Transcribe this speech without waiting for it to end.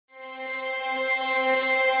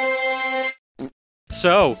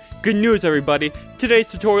So, good news everybody, today's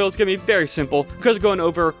tutorial is going to be very simple because we're going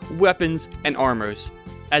over weapons and armors.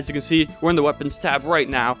 As you can see, we're in the weapons tab right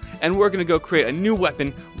now, and we're going to go create a new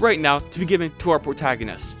weapon right now to be given to our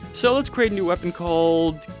protagonist. So let's create a new weapon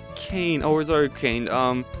called Cane, oh where's our Cane,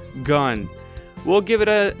 gun. We'll give it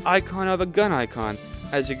an icon of a gun icon,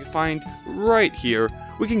 as you can find right here.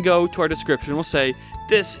 We can go to our description, we'll say,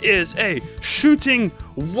 this is a shooting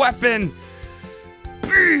weapon.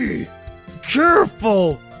 Be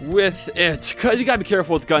careful with it, because you gotta be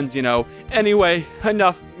careful with guns, you know. Anyway,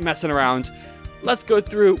 enough messing around. Let's go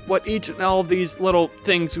through what each and all of these little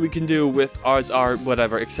things we can do with ours are,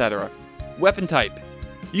 whatever, etc. Weapon type.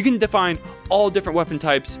 You can define all different weapon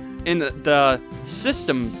types in the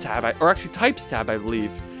system tab, or actually types tab, I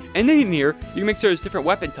believe. And then in here, you can make sure there's different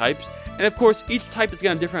weapon types. And of course, each type is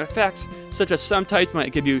going to have different effects, such as some types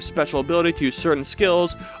might give you special ability to use certain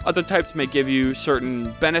skills, other types may give you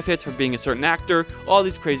certain benefits for being a certain actor, all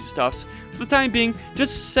these crazy stuffs. For the time being,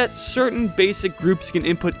 just set certain basic groups you can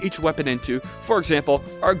input each weapon into. For example,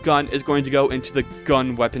 our gun is going to go into the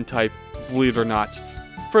gun weapon type, believe it or not.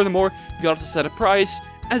 Furthermore, you also set a price.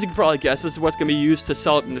 As you can probably guess, this is what's going to be used to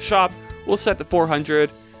sell it in the shop. We'll set to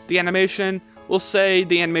 400. The animation, we'll say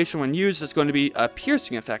the animation when used is going to be a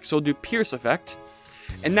piercing effect, so we'll do pierce effect.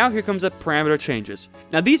 And now here comes the parameter changes.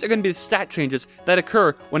 Now these are going to be the stat changes that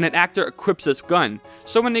occur when an actor equips this gun.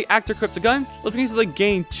 So when the actor equips a gun, let's begin to they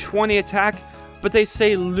gain 20 attack, but they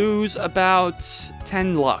say lose about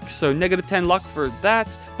 10 luck. So negative 10 luck for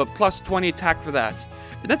that, but plus 20 attack for that.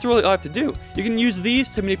 And that's really all I have to do. You can use these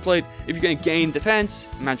to manipulate if you're going to gain defense,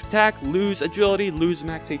 magic attack, lose agility, lose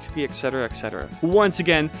max HP, etc, etc. Once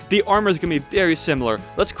again, the armor is going to be very similar.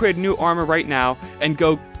 Let's create a new armor right now and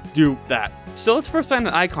go do that. So let's first find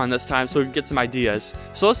an icon this time so we can get some ideas.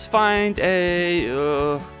 So let's find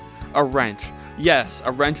a wrench. Yes,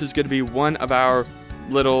 a wrench is going to be one of our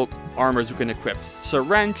little armors we can equip. So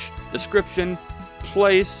wrench, description,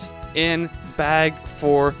 place in bag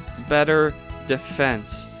for better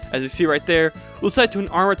defense. As you see right there, we'll set it to an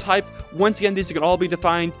armor type. Once again, these can all be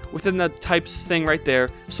defined within the types thing right there.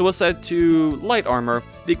 So we'll set it to light armor.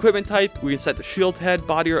 The equipment type, we can set the shield, head,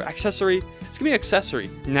 body, or accessory. It's gonna be an accessory.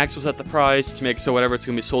 Next, we'll set the price to make so whatever it's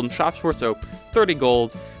gonna be sold in shops for, so 30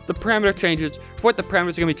 gold. The parameter changes for what the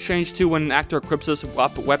parameters are gonna be changed to when an actor equips this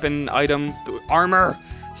weapon, item, armor.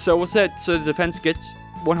 So we'll set so the defense gets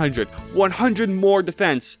 100. 100 more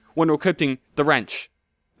defense when we're equipping the wrench.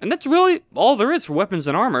 And that's really all there is for weapons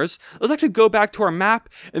and armors. Let's actually go back to our map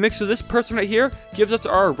and make sure this person right here gives us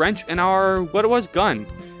our wrench and our, gun.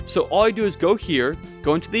 So all you do is go here,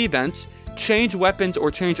 go into the events, change weapons or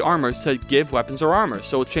change armors to give weapons or armor.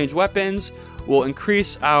 So we'll change weapons, we'll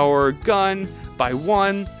increase our gun by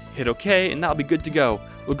 1, hit OK, and that'll be good to go.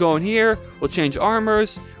 We'll go in here, we'll change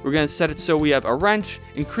armors, we're going to set it so we have a wrench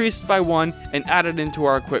increased by 1 and add it into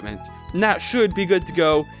our equipment. And that should be good to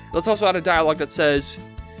go. Let's also add a dialogue that says,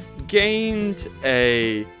 gained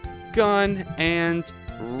a gun and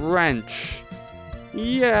wrench.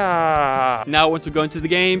 Yeah. Now once we go into the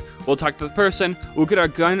game, we'll talk to the person, we'll get our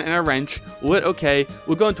gun and our wrench, we'll hit OK,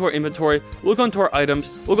 we'll go into our inventory, we'll go into our items,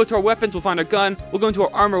 we'll go to our weapons, we'll find our gun, we'll go into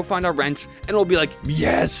our armor, we'll find our wrench, and we'll be like,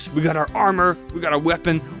 yes, we got our armor, we got our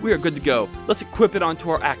weapon, we are good to go. Let's equip it onto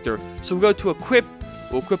our actor. So we'll go to equip,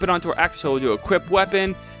 we'll equip it onto our actor, so we'll do equip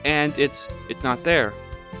weapon, and it's not there.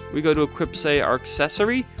 We go to equip, say, our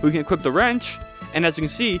accessory. We can equip the wrench, and as you can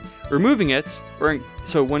see, removing it,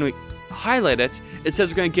 so when we highlight it, it says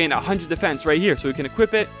we're going to gain 100 defense right here. So we can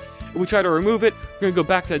equip it. If we try to remove it, we're going to go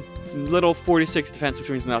back to little 46 defense, which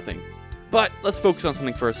means nothing. But let's focus on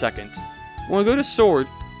something for a second. When we go to sword,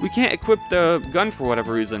 we can't equip the gun for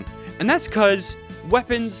whatever reason, and that's because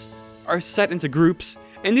weapons are set into groups,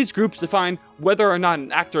 and these groups define whether or not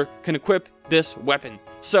an actor can equip this weapon.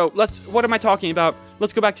 So what am I talking about?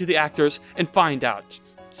 Let's go back to the actors and find out.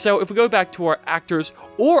 So if we go back to our actors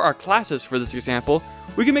or our classes for this example,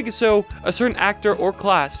 we can make it so a certain actor or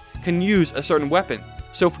class can use a certain weapon.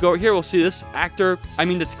 So if we go over here, we'll see this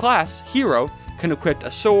this class, hero, can equip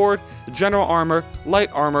a sword, general armor,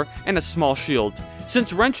 light armor, and a small shield.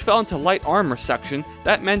 Since wrench fell into light armor section,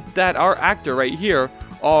 that meant that our actor right here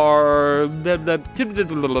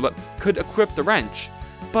could equip the wrench.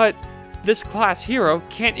 But this class hero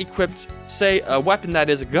can't equip, say, a weapon that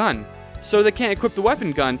is a gun. So they can't equip the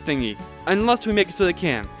weapon gun thingy, unless we make it so they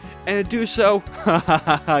can. And to do so,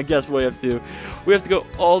 guess what we have to do? We have to go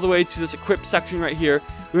all the way to this equip section right here.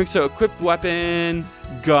 We make so equip weapon,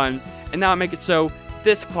 gun, and now make it so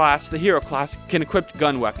this class, the hero class, can equip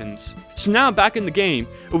gun weapons. So now back in the game,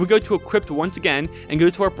 if we go to equipped once again and go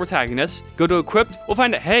to our protagonist, go to equipped, we'll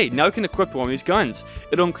find that, hey, now we can equip one of these guns.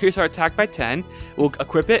 It'll increase our attack by 10, we'll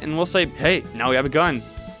equip it, and we'll say, hey, now we have a gun.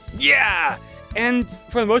 Yeah! And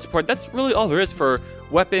for the most part, that's really all there is for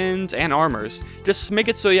weapons and armors. Just make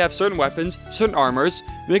it so you have certain weapons, certain armors,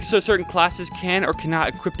 make it so certain classes can or cannot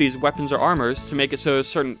equip these weapons or armors to make it so there's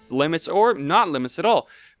certain limits or not limits at all.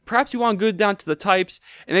 Perhaps you want to go down to the types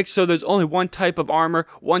and make so there's only one type of armor,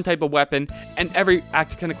 one type of weapon, and every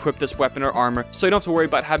actor can equip this weapon or armor, so you don't have to worry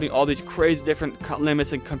about having all these crazy different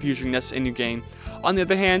limits and confusionness in your game. On the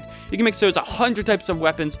other hand, you can make so there's 100 types of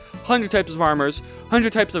weapons, 100 types of armors,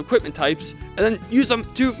 100 types of equipment types, and then use them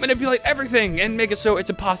to manipulate everything and make it so it's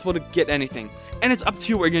impossible to get anything. And it's up to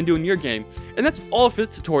you what you're going to do in your game. And that's all for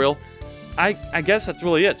this tutorial. I guess that's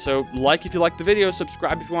really it. So like if you liked the video,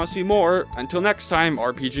 subscribe if you want to see more. Until next time,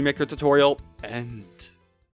 RPG Maker tutorial end.